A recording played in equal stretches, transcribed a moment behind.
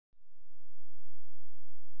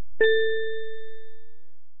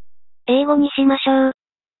英語にしましょう。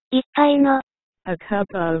一杯の。A cup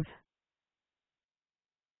of.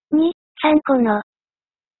 2、3個の。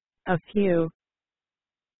A few.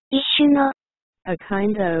 一種の。A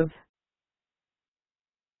kind of.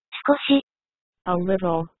 少し。A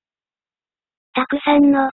little. たくさ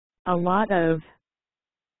んの。A lot of.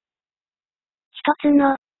 一つ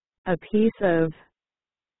の。A piece of.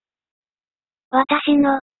 私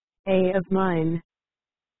の。A of mine.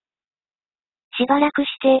 しばらくし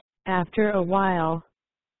て。After a while.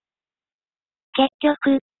 結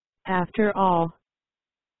局。After all.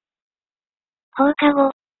 放課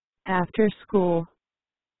後。After school.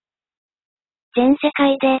 全世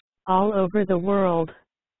界で。All over the world.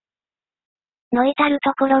 の至る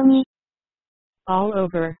ところに。All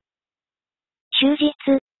over. 終日。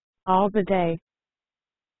All the day.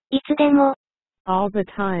 いつでも。All the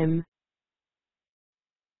time.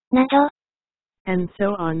 など。And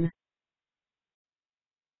so on.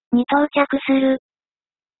 に到着する。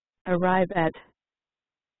Arrive at.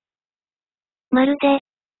 まるで。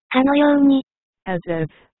かのように。As if.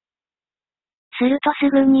 するとす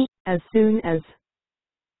ぐに。As soon as.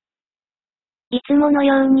 いつもの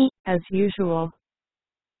ように。As usual.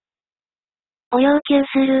 を要求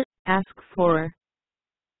する。Ask for.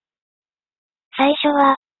 最初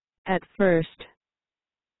は。At first.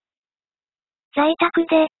 在宅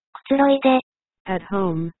で。くつろいで。At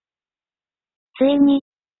home. ついに。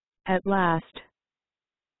At last.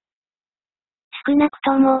 少なく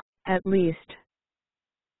とも。At least.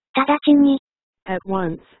 直ちに。At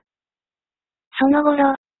once. その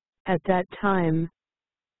頃。At that time.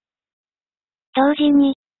 同時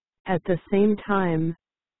に。At the same time.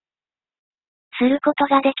 すること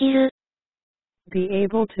ができる。Be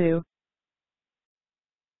able to.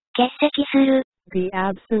 欠席する。Be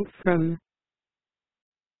absent from.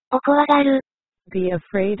 お怖がる。Be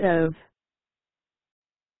afraid of.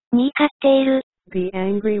 に怒っている。Be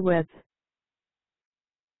angry with.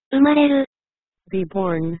 生まれる。Be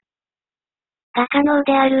born. が可能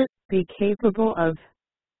である。Be capable of.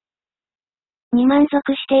 に満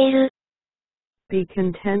足している。Be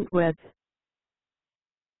content with.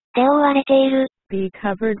 で覆われている。Be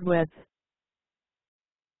covered with.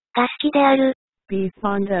 が好きである。Be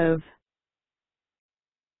fond of.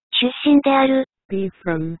 出身である。Be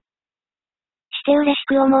from. して嬉し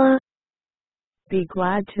く思う。Be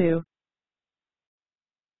glad to.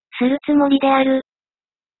 するつもりである。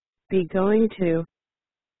Be going to.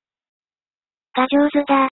 が上手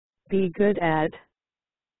だ。Be good at.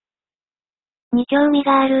 に興味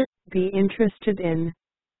がある。Be interested in.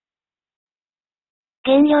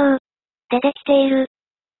 原料。でできている。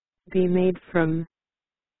Be made from.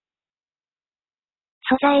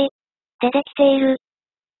 素材。でできている。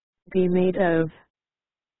Be made of.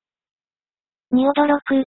 に驚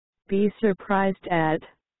く。Be surprised at.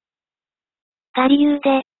 が理由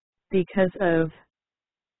で。Because of.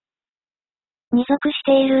 に属し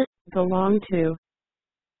ている。Belong to.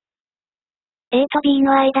 A と B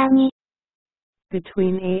の間に。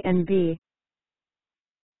Between A and B.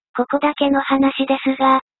 ここだけの話です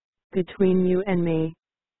が。Between you and me.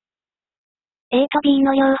 A と B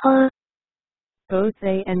の両方。Both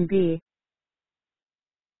A and B.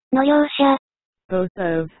 の両者。Both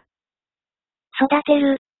of. 育て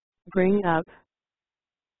る。Bring up.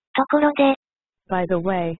 ところで。By the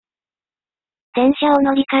way. 電車を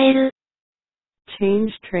乗り換える。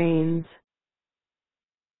Change trains.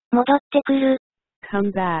 戻ってくる。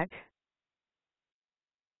Come back.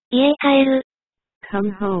 家へ帰る。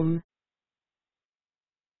Come home.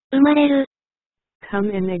 生まれる。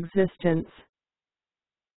Come in existence.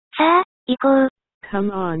 さあ、行こう。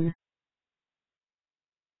Come on.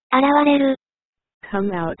 現れる。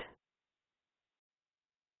Come out.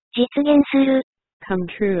 実現する。Come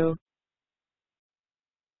true.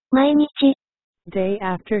 毎日。Day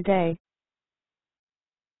after day.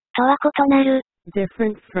 とは異なる。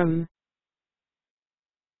Different from.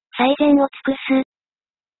 最善を尽く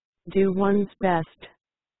す。Do one's best.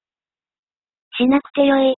 しなくて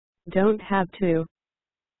よい。Don't have to.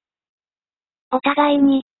 お互い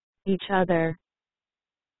に。Each other.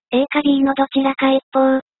 A か B のどちらか一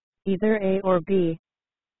方。Either A or B.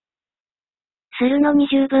 するのに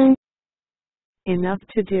十分。Enough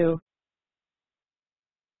to do.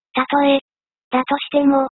 たとえ。だとして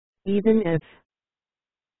も。Even if.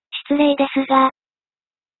 失礼ですが。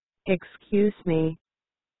Excuse me.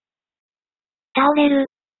 倒れる。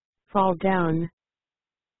Fall down.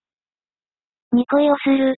 に恋をす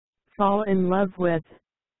る。Fall in love with.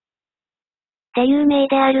 で有名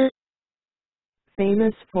である。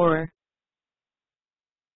Famous for.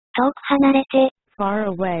 遠く離れて。Far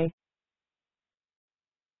away.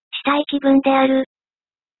 したい気分である。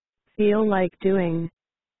feel like doing,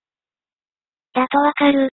 だとわ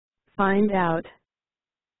かる。find out,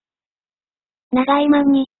 長い間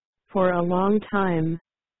に、for a long time,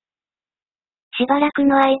 しばらく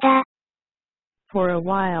の間。for a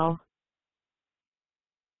while,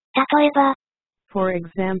 例えば、for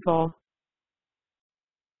example,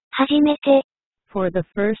 初めて、for the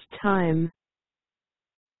first time,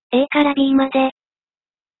 A から B まで、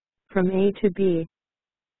from A to B,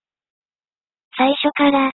 最初か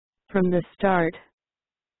ら、from the start,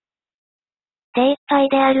 手いっぱい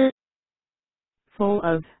である。full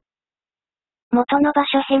of, 元の場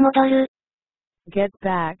所へ戻る。get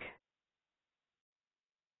back,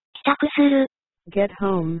 帰宅する。get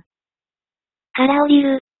home, から降り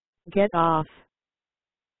る。get off,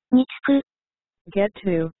 に着く。 get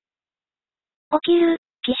to, 起きる。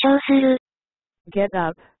起床する。get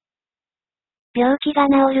up, 病気が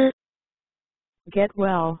治る。get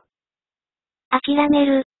well, 諦め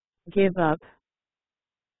る。give up,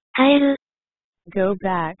 帰る。 go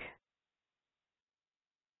back,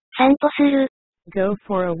 散歩する。 go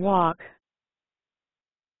for a walk,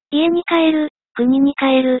 家に帰る。国に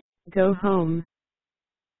帰る。 go home,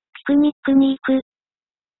 ピクニックに行く。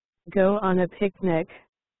 go on a picnic,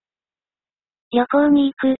 旅行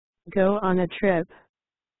に行く。 go on a trip,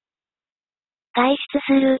 外出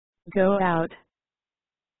する。 go out,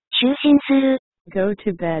 就寝する。 go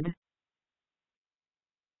to bed,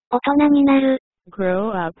 大人になる。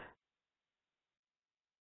 grow up,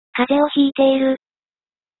 風邪をひいている。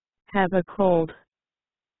 have a cold,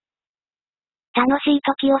 楽しい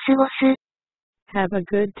時を過ごす。 have a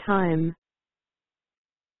good time,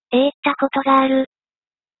 行ったことがある。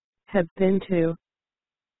 have been to,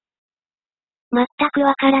 全く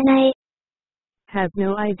わからない。 have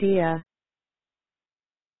no idea,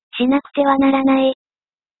 しなくてはならない。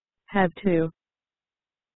 have to,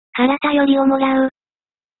 から頼りをもらう。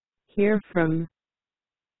 hear from,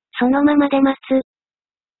 そのままで待つ。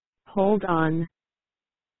 hold on,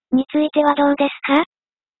 についてはどうですか？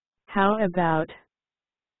 how about,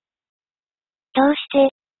 どうし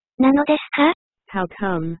て、なのですか？ how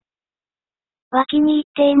come, は気に入っ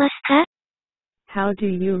ていますか？ how do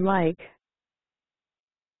you like,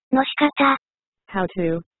 の仕方。 how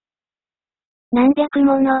to, 何百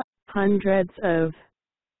もの。 hundreds of,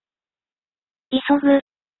 急ぐ。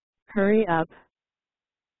 hurry up,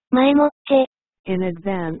 前もって。 in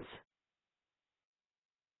advance,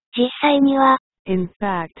 実際には、 in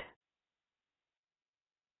fact,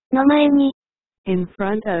 の前に、 in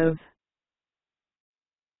front of,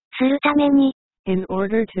 するために、 in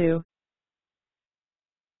order to,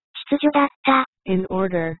 秩序だった。 in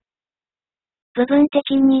order, 部分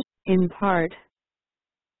的に、 in part,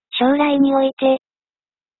 将来において、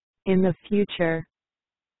 in the future,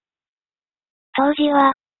 当時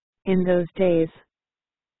は、 in those days,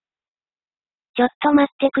 ちょっと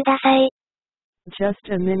待ってください。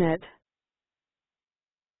 just a minute,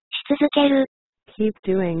 し続ける。 keep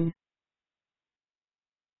doing,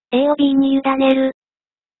 A を B に委ねる。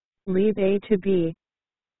 leave A to B,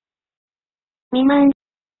 未満。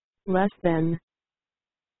 less than,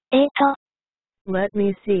 A と、 let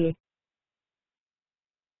me see,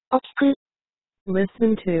 お聞く。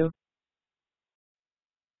 listen to,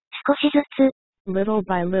 少しずつ、 little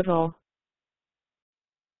by little,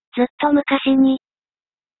 ずっと昔に、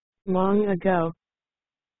 long ago,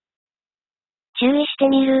 注意して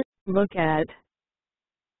みる。 look at,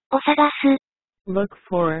 を探す。 look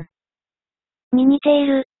for, に似てい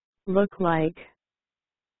る。 look like,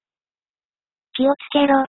 気をつけ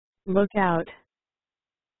ろ。 look out,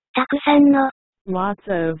 たくさんの、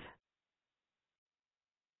 lots of,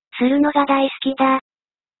 するのが大好きだ。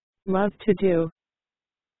 love to do,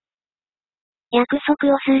 約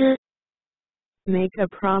束をする。 make a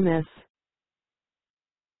promise,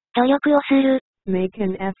 努力をする。 make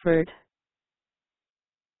an effort,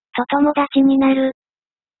 と友達になる。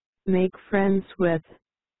 make friends with,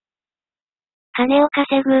 金を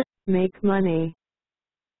稼ぐ。 make money,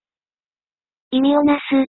 意味をなす。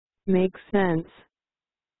 make sense,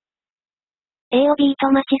 A を B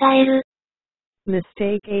と間違える。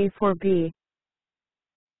 mistake A for B,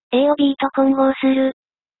 A を B と混合する。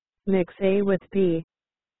 mix A with B,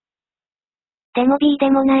 でも B で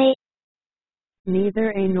もない。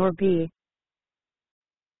 neither A nor B,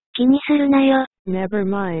 気にするなよ。 never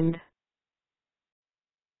mind,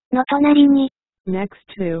 の隣に、 next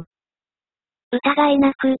to, 疑い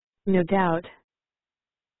なく。 no doubt,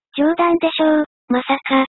 冗談でしょう。まさ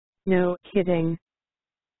か。 no kidding,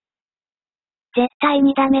 絶対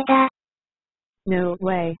にダメだ。 no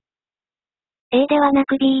way, A ではな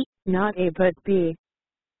く B。not A but B,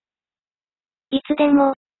 いつで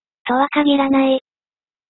も、とは限らない。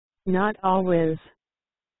Not always.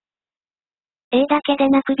 A だけで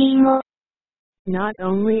なく B も、Not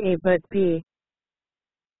only A but B.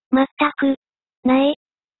 全く、ない。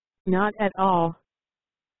Not at all.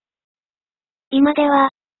 今で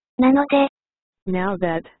は、なので、Now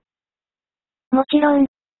that. もちろん、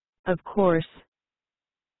Of course.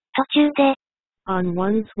 途中で、On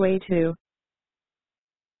one's way to.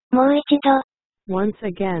 もう一度、Once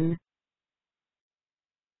again.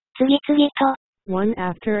 次々と、One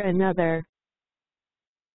after another.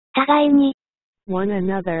 互いに、One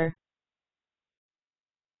another.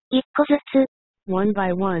 一個ずつ、One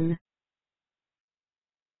by one.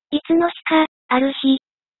 いつの日か、ある日、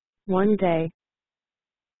One day.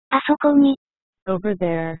 あそこに、Over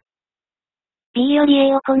there. B より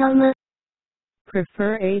A を好む、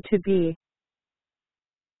Prefer A to B.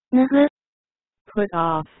 脱ぐ、Put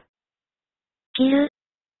off. 着る、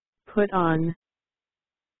Put on.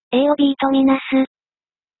 A を B とみなす、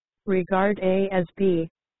Regard A as B.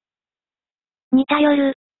 に頼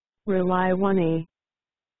る、Rely on A.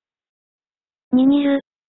 に似る、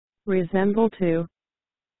Resemble to.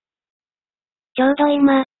 ちょうど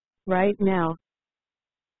今、Right now.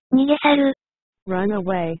 逃げ去る、Run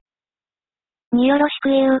away. によろしく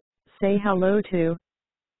言う、Say hello to.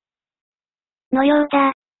 のよう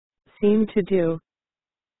だ、 Seem to do.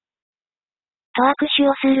 と握手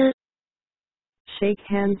をする、Shake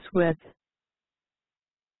hands with.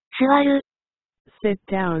 座る、 Sit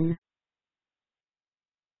down.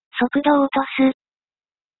 速度を落とす、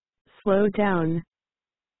 Slow down.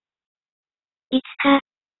 いつか、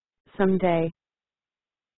 Someday.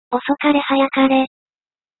 遅かれ早かれ、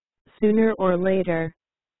 Sooner or later.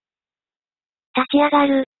 立ち上が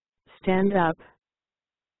る、 Stand up.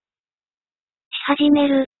 し始め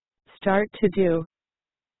る、 Start to do.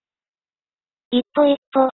 一歩一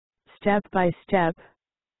歩、 Step by step.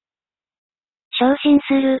 昇進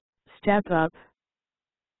する、 Step up.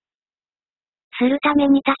 するため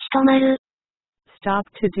に立ち止まる、 Stop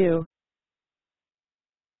to do.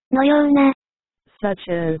 のような、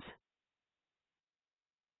 Such as.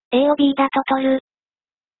 A を B だと取る、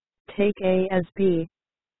 Take A as B.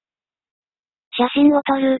 写真を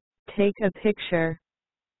撮る、 Take a picture.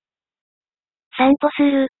 散歩す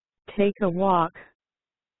る、 Take a walk.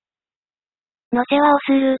 の世話を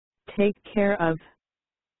する、 Take care of.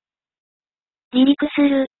 離陸す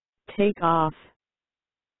る、 Take off.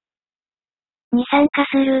 に参加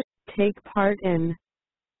する、 Take part in.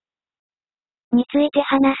 について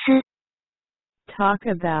話す、 Talk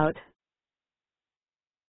about.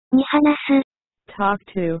 に話す、 Talk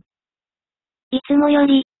to. いつもよ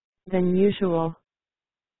り、 Than usual.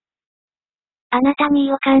 あなたに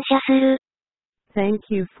を感謝する、 Thank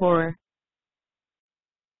you for.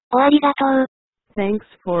 おありがとう、 Thanks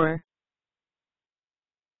for.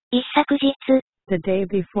 一昨日、 The day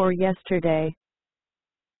before yesterday.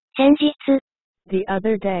 先日、 The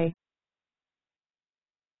other day.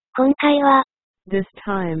 今回は、 This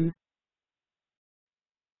time.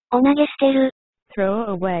 お投げ捨てる、 Throw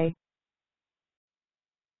away.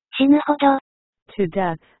 死ぬほど、 To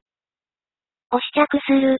death. 押し着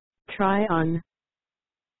する、 Try on.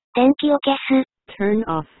 電気を消す、 Turn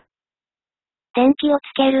off. 電気をつ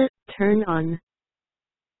ける、 Turn on.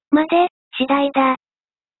 まで、次第だ、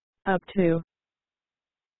 Up to.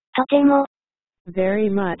 とても、 Very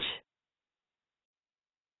much.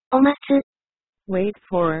 お待つ、 Wait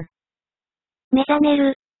for. 目覚め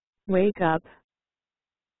る、 Wake up.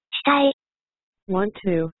 したい、 Want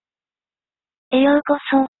to. へようこ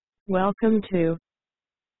そ、 Welcome to.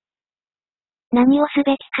 何をす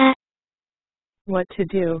べきか、 What to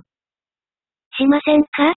do. しません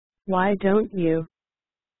か、 Why don't you?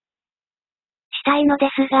 したいので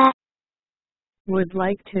すが、 Would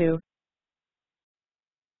like to.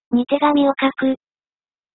 に手紙を書く、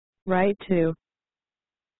 Write to.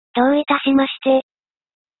 どういたしまして、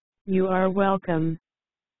 You are welcome.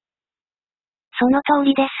 その通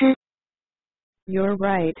りです。 You're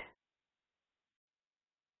right.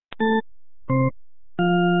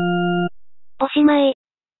 おしまい。